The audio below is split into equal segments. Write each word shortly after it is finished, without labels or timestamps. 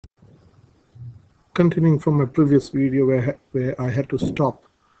continuing from my previous video where I had to stop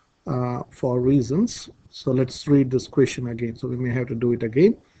for reasons. So let's read this question again. So we may have to do it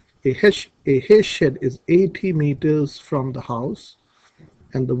again. A hay shed is 80 meters from the house,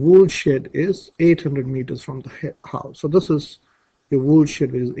 and the wool shed is 800 meters from the house. So this is a wool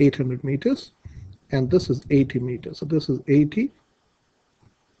shed, which is 800 meters, and this is 80 meters. So this is 80,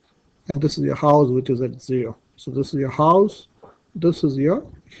 and this is your house, which is at 0. So this is your house, this is your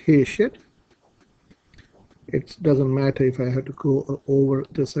hay shed. It doesn't matter if I have to go over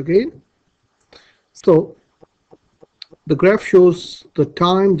this again. So the graph shows the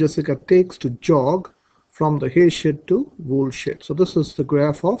time Jessica takes to jog from the hay shed to wool shed. So this is the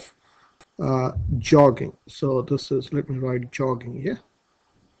graph of jogging. So this is, let me write jogging here.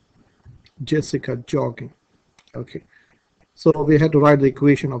 Jessica jogging. Okay. So we had to write the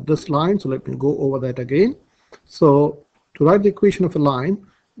equation of this line. So let me go over that again. So to write the equation of a line,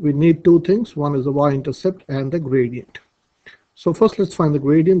 we need two things. One is the y-intercept and the gradient. So first let's find the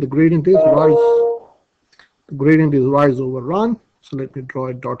gradient. The gradient is rise over run. So let me draw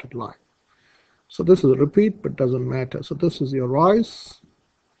a dotted line. So this is a repeat, but doesn't matter. So this is your rise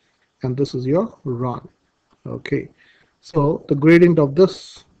and this is your run. Okay. So the gradient of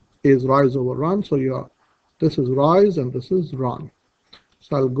this is rise over run. So this is rise and this is run.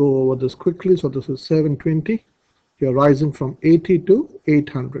 So I'll go over this quickly. So this is 720. You're rising from 80 to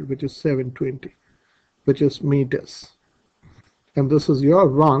 800, which is 720, which is meters. And this is your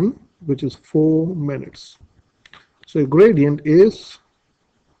run, which is 4 minutes. So your gradient is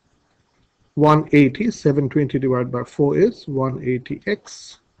 180. 720 divided by 4 is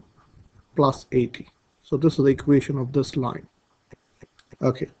 180x plus 80. So this is the equation of this line.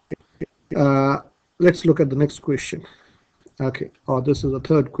 Okay. Let's look at the next question. Okay. This is the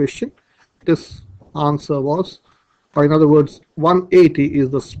third question. This answer was, or in other words, 180 is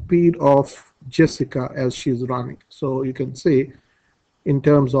the speed of Jessica as she's running. So you can say in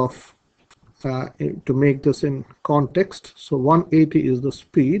terms of, to make this in context, so 180 is the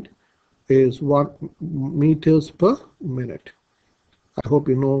speed, is 1 meters per minute. I hope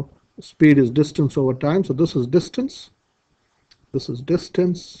you know speed is distance over time. So this is distance,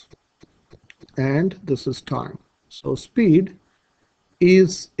 and this is time. So speed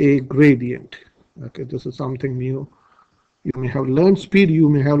is a gradient. Okay, this is something new. You may have learned speed, you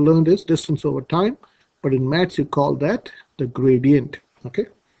may have learned is distance over time, but in maths you call that the gradient. Okay,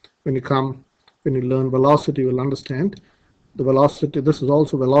 when you learn velocity, you will understand the velocity. This is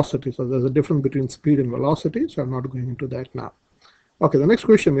also velocity, so there's a difference between speed and velocity, so I'm not going into that now. Okay, the next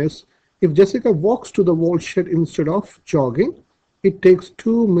question is, if Jessica walks to the wool shed instead of jogging, it takes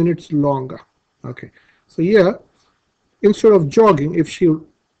 2 minutes longer. Okay, so here, instead of jogging, if she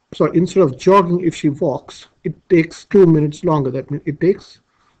walks, it takes 2 minutes longer. That means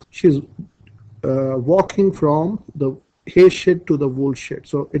she's walking from the hay shed to the wool shed.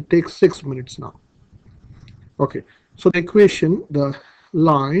 So it takes 6 minutes now. Okay, so the equation, the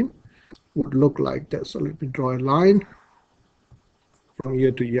line would look like this. So let me draw a line from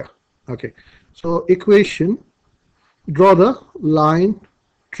here to here. Okay, so equation, draw the line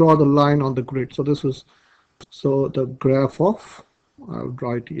on the grid. So this is, so the graph of, I'll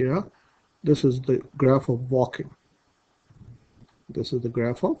write here, this is the graph of walking. This is the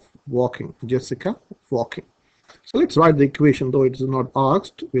graph of walking, Jessica walking. So let's write the equation, though it is not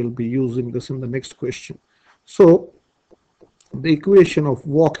asked. We'll be using this in the next question. So the equation of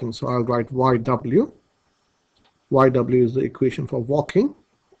walking, so I'll write YW. YW is the equation for walking,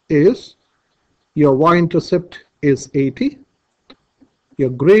 is your y-intercept is 80. Your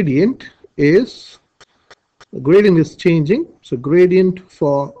gradient is, the gradient is changing. So gradient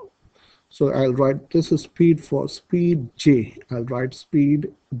for, so I'll write, this is speed for speed J. I'll write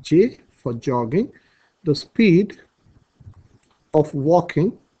speed J for jogging. The speed of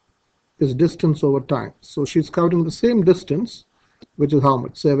walking is distance over time. So she's covering the same distance, which is how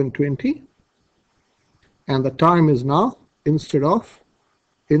much? 720. And the time is now, instead of,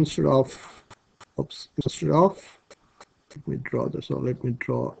 let me draw this, or let me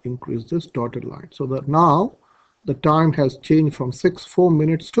increase this dotted line. So that now the time has changed from 4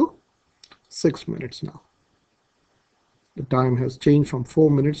 minutes to 6 minutes now. The time has changed from 4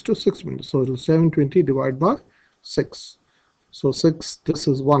 minutes to 6 minutes. So it is 720 divided by 6. So 6, this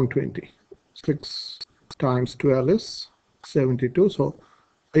is 120. 6 times 12 is 72. So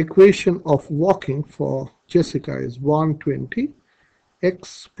the equation of walking for Jessica is 120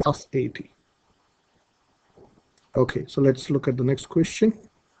 x plus 80. Okay, so let's look at the next question.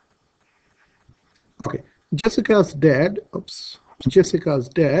 Okay, Jessica's dad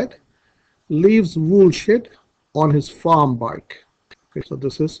leaves wool shed on his farm bike. Okay, so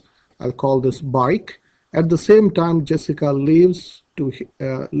this is, I'll call this bike. At the same time, Jessica leaves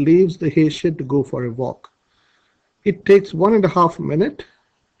the hay shed to go for a walk. It takes 1.5 minutes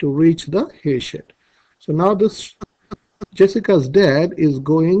to reach the hay shed. So now this Jessica's dad is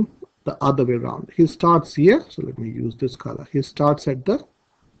going the other way around. He starts here, so let me use this color. He starts at the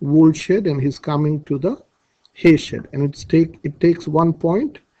wool shed and he's coming to the hay shed, and it takes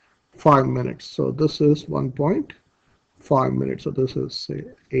 1.5 minutes. So this is 1.5 minutes. So this is say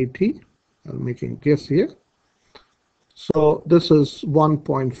 80. I'm making a guess here. So this is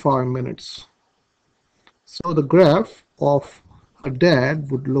 1.5 minutes. So the graph of a dad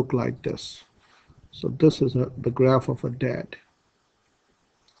would look like this. So this is the graph of a dad.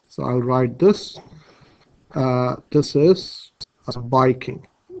 So I'll write this. This is biking.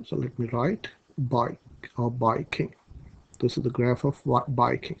 So let me write bike or biking. This is the graph of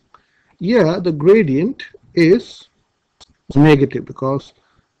biking. Here the gradient is negative because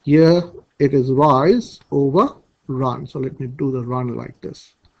here it is rise over run. So let me do the run like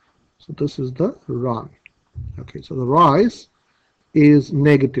this. So this is the run. Okay, so the rise is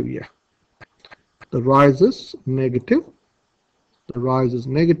negative here. The rise is negative. The rise is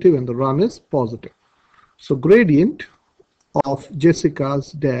negative and the run is positive. So gradient of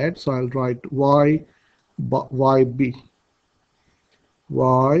Jessica's dad, so I'll write YB,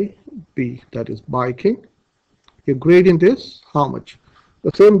 that is biking. Your gradient is how much?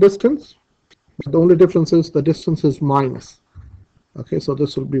 The same distance, but the only difference is the distance is minus. Okay, so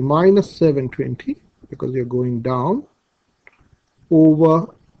this will be minus 720 because you're going down, over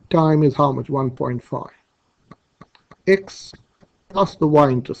time is how much? 1.5. X plus the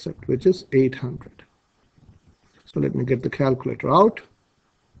y-intercept, which is 800. So let me get the calculator out.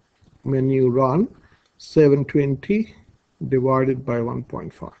 When you run 720 divided by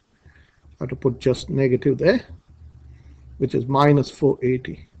 1.5, I have to put just negative there, which is minus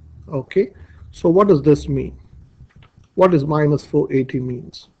 480. Okay, so what does this mean? What does minus 480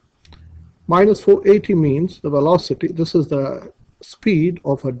 means? Minus 480 means the velocity, this is the speed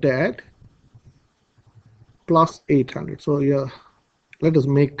of a dad, plus 800. So yeah, let us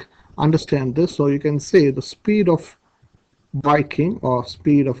understand this. So you can say the speed of biking or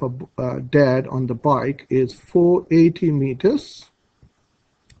speed of a dad on the bike is 480 meters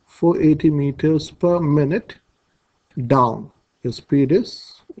per minute down. Your speed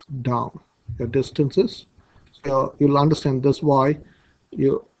is down, your distance is. So you'll understand this why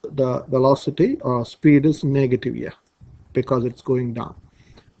the velocity or speed is negative here, because it's going down.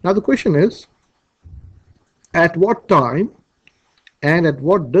 Now the question is, at what time and at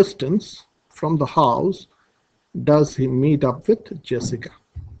what distance from the house does he meet up with Jessica?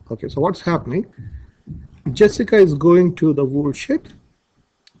 Okay, so what's happening? Jessica is going to the wool shed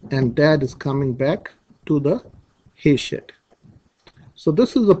and dad is coming back to the hay shed. So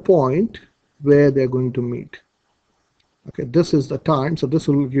this is the point where they're going to meet. Okay, this is the time. So this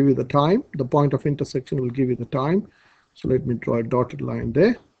will give you the time. The point of intersection will give you the time. So let me draw a dotted line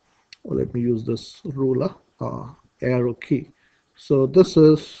there, or let me use this ruler arrow key. So this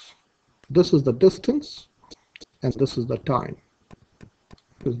is the distance and this is the time.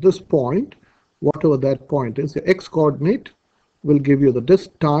 Because this point, whatever that point is, the x coordinate will give you the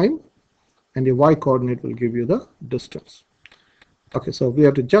time and the y coordinate will give you the distance. Okay, so we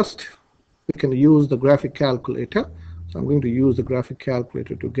can use the graphic calculator. So I'm going to use the graphic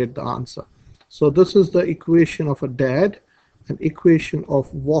calculator to get the answer. So this is the equation of a dad, and equation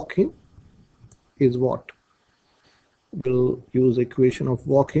of walking is what? We'll use the equation of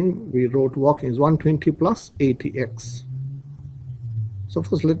walking. We wrote walking is 120 plus 80x. So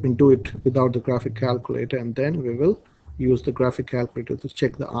first let me do it without the graphic calculator, and then we will use the graphic calculator to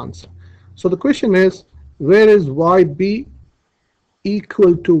check the answer. So the question is, where is YB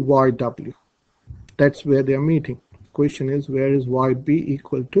equal to YW? That's where they are meeting. The question is, where is YB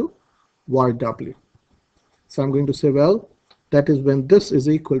equal to YW? So I'm going to say, well, that is when this is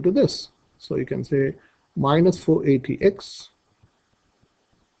equal to this. So you can say minus 480x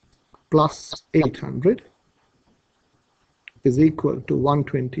plus 800 is equal to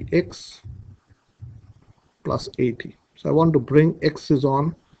 120x plus 80. So I want to bring x's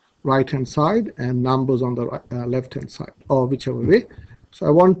on right hand side and numbers on the left hand side, or whichever way. So I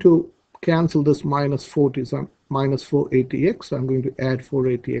want to cancel this minus 40, so minus 480x. So I'm going to add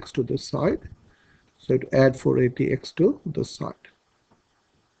 480x to this side. So to add 480x to this side.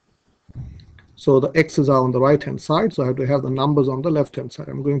 So the x's are on the right hand side, so I have to have the numbers on the left hand side.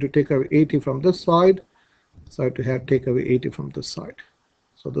 I'm going to take away 80 from this side, so I have to take away 80 from this side.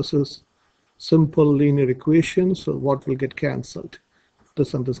 So this is simple linear equation. So what will get cancelled?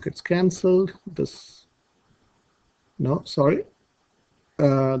 This and this gets cancelled. This, no, sorry.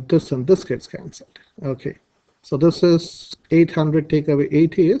 this and this gets cancelled. Okay, so this is 800 take away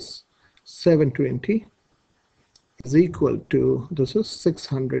 80 is 720 is equal to, this is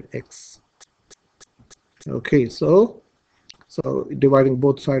 600x. Okay, so dividing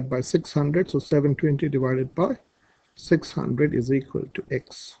both sides by 600, so 720 divided by 600 is equal to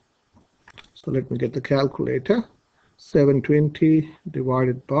x. So let me get the calculator. 720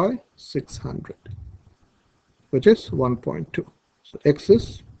 divided by 600, which is 1.2. So x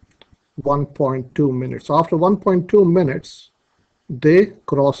is 1.2 minutes. So after 1.2 minutes, they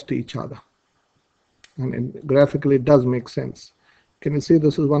crossed each other. And graphically it does make sense. Can you see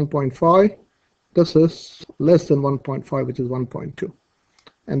this is 1.5? This is less than 1.5, which is 1.2.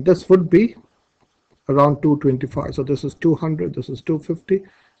 And this would be around 225. So this is 200, this is 250.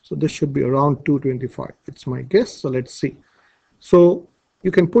 So this should be around 225. It's my guess. So let's see. So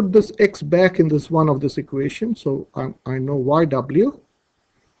you can put this x back in this one of this equation. So I know yw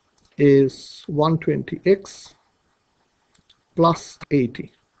is 120x plus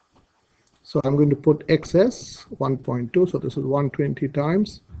 80. So I'm going to put x as 1.2. So this is 120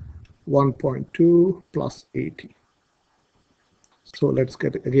 times 1.2 plus 80. So let's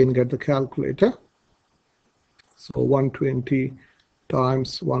get the calculator. So 120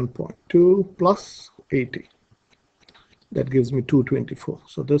 times 1.2 plus 80. That gives me 224.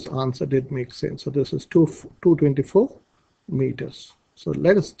 So this answer did make sense. So this is 224 meters. So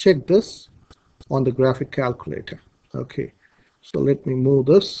let us check this on the graphic calculator. Okay, so let me move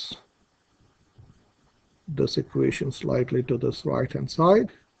this equation slightly to this right hand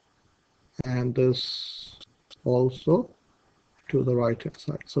side, and this also to the right hand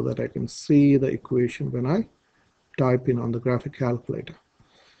side, so that I can see the equation when I type in on the graphic calculator.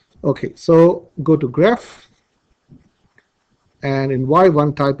 Okay, so go to graph, and in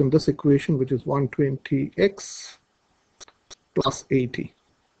y1 type in this equation, which is 120x plus 80.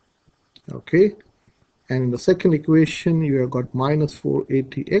 Okay, and in the second equation you have got minus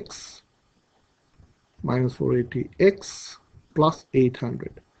 480x plus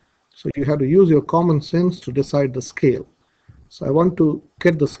 800. So you have to use your common sense to decide the scale. So I want to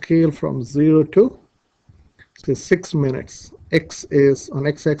get the scale from 0 to, say, 6 minutes. X is, on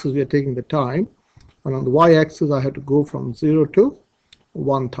x-axis we are taking the time, and on the y-axis I have to go from 0 to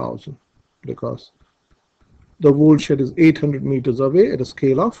 1000, because the wool shed is 800 meters away at a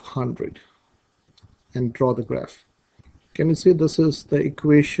scale of 100, and draw the graph. Can you see this is the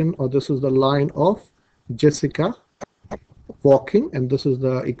equation, or this is the line of Jessica walking, and this is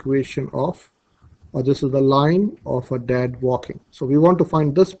the equation of, or this is the line of her dad walking. So we want to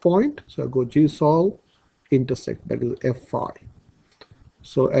find this point, so I go GSolve intersect, that is F5.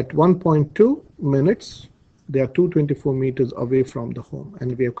 So at 1.2 minutes they are 224 meters away from the home,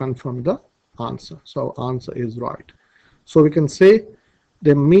 and we have confirmed the answer. So our answer is right. So we can say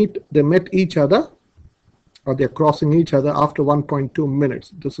they met each other, or they're crossing each other after 1.2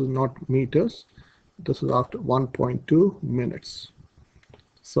 minutes. This is not meters, this is after 1.2 minutes.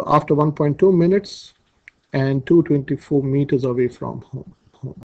 So after 1.2 minutes and 224 meters away from home.